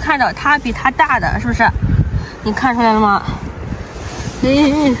形就能看到，他比他大的，是不是？你看出来了吗？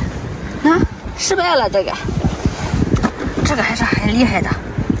失败了，这个还是很厉害的。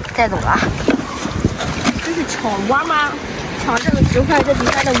带走了啊！真是巧抢窝吗？抢这个石块这底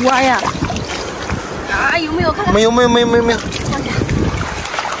下的窝呀！啊，有没有看看？没有。放下。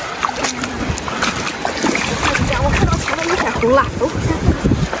我看到前面有彩虹了，走。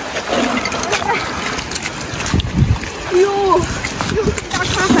哟，又是一大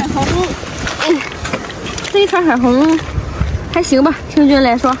串海虹。这一串海虹还行吧，平均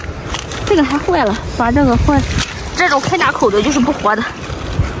来说。这个还坏了，把这个坏。这种开大口的就是不活的，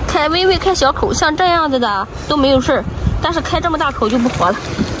开微微开小口，像这样子的都没有事儿，但是开这么大口就不活了。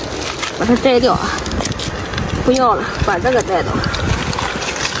把它摘掉，不要了，把这个摘掉。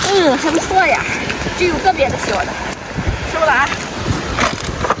还不错呀，只有个别的小的，收了啊。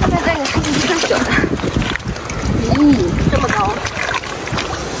看看这个还是一个小的，这么高，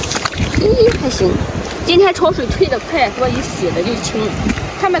还行。今天潮水退得快，所以洗的就轻。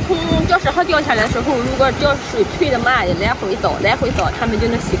他们从礁石上掉下来的时候，如果礁水退得慢，来回扫，他们就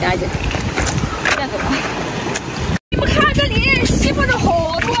能洗干净。再走吧。你们看这里吸附着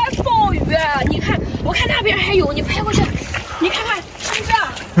好多鲍鱼，你看，我看那边还有，你拍过去，你看看是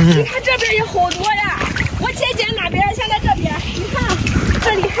不是？你看这边也好多呀。我前捡哪边？现在这边，你看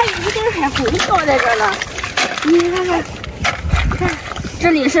这里还有一根海虹掉在这儿了。你看看，看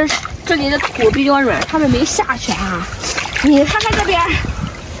这里的土比较软，他们没下去啊。你看看这边。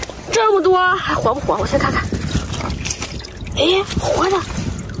这么多还活不活？我先看看。哎，活的！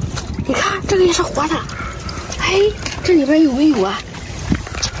你看这个也是活的。哎，这里边有没有啊？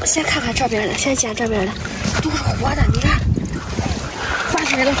先看看这边的，先捡这边的，都是活的。你看，发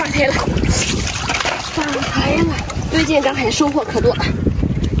财了！最近赶海收获可多，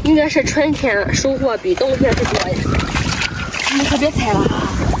应该是春天收获比冬天是多呀。你可别踩了啊！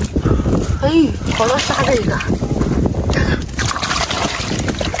哎，好多沙这个。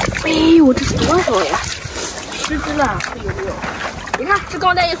哎呦，这是多少呀？10只了，有没有？你看，这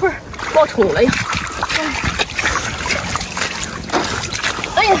刚才一会儿冒冲了呀！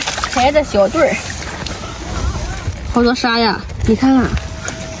哎呀，抬着小队儿，好多沙呀！你看看，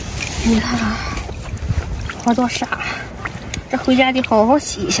好多沙，这回家得好好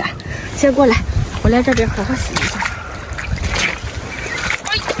洗一下。先过来，我来这边好好洗一下。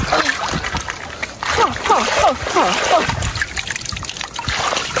好。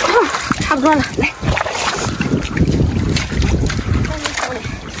差不多了，来，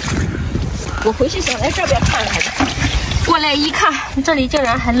我回去想来这边看看的，过来一看，这里竟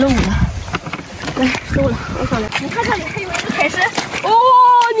然还漏了，来收了，我上来，你看这里还有一个海参，哦，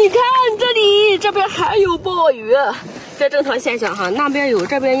你看这边还有鲍鱼，这正常现象哈，那边有，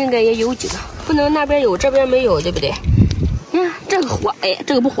这边应该也有几个，不能那边有，这边没有，对不对？你看这个活，哎，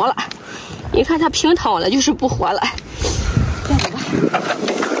这个不活了，你看它平躺了，就是不活了，再走吧。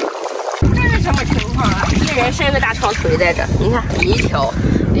什么情况啊？一人伸个大长腿在这，你看1条、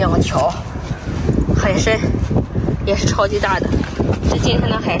2条，海参也是超级大的。这今天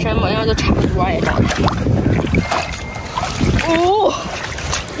的海参模样都差不多也长得。哦，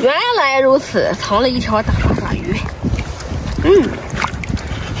原来如此，藏了一条大鱼。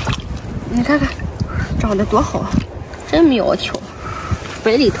你看看，长得多好，真苗条，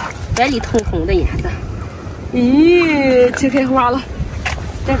白里通红的颜色。咦，切开花了，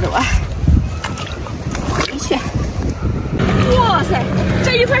再走啊！哇塞，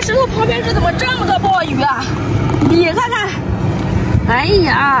这一块石头旁边是怎么这么多鲍鱼啊？你看看，哎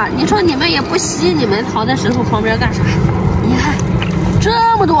呀，你说你们也不稀，你们藏在石头旁边干啥？你看这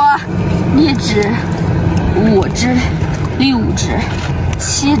么多，1只、5只、6只、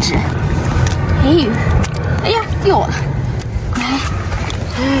7只，哎呀掉了，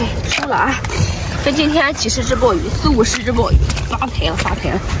收了啊！这今天几十只鲍鱼，40、50只鲍鱼，发财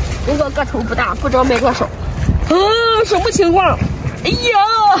了！一个个头不大，不知道卖多少。什么情况？哎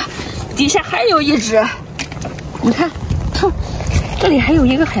呀，底下还有1只，你看，这里还有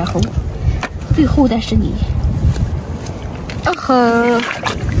一个海虹，最后的是你。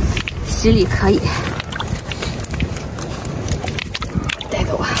洗礼可以，带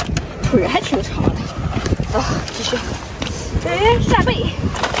走啊，腿还挺长的。继续。哎，扇贝，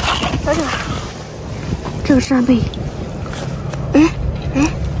瞧瞧，这个扇贝，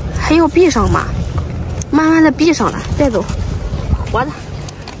还要闭上吗？慢慢的闭上了，带走，活的，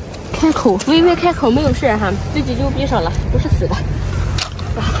开口，微微开口没有事哈，自己就闭上了，不是死的。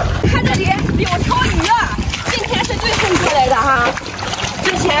看这里有条鱼啊，今天是最后过来的哈。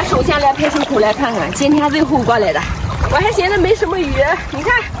之前首先来派出所来看看，今天最后过来的。我还寻思没什么鱼，你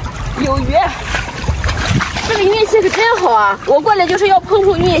看有鱼，这个运气可真好啊！我过来就是要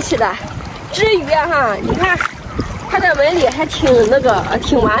碰运气的。只鱼哈，你看。它的纹理还挺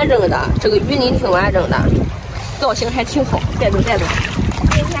挺完整的，这个鱼鳞挺完整的，造型还挺好。带走。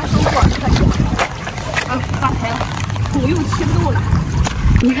今天收获可喜啊！发财了，土又起不动了。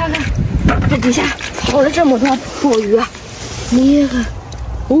你看看，这底下跑了这么多鲍鱼啊！你看，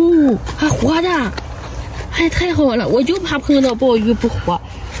哦，还活着，还太好了！我就怕碰到鲍鱼不活，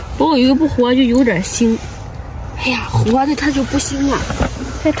鲍鱼不活就有点腥。哎呀，活的它就不腥啊，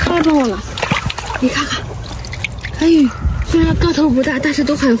这太棒了！你看看，哎呦，虽然个头不大，但是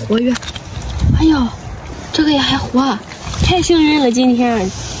都很活跃。哎呦，这个也还活，太幸运了！今天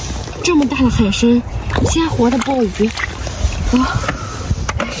这么大的海参，鲜活的鲍鱼，哦，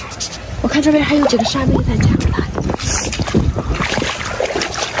我看这边还有几个沙贝在抢它。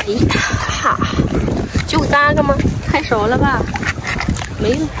哎呀，就3个吗？太少了吧？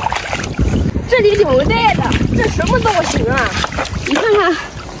没了。这里有带的，这什么造型啊？你看看，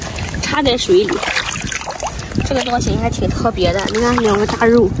插在水里，这个造型还挺特别的。你看2个大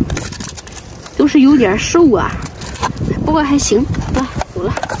肉，都是有点瘦啊，不过还行。啊，走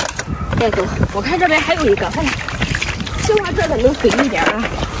了，带走。我看这边还有一个，看，希望这个能肥一点啊！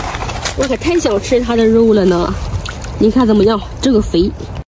我可太想吃它的肉了呢。你看怎么样？这个肥。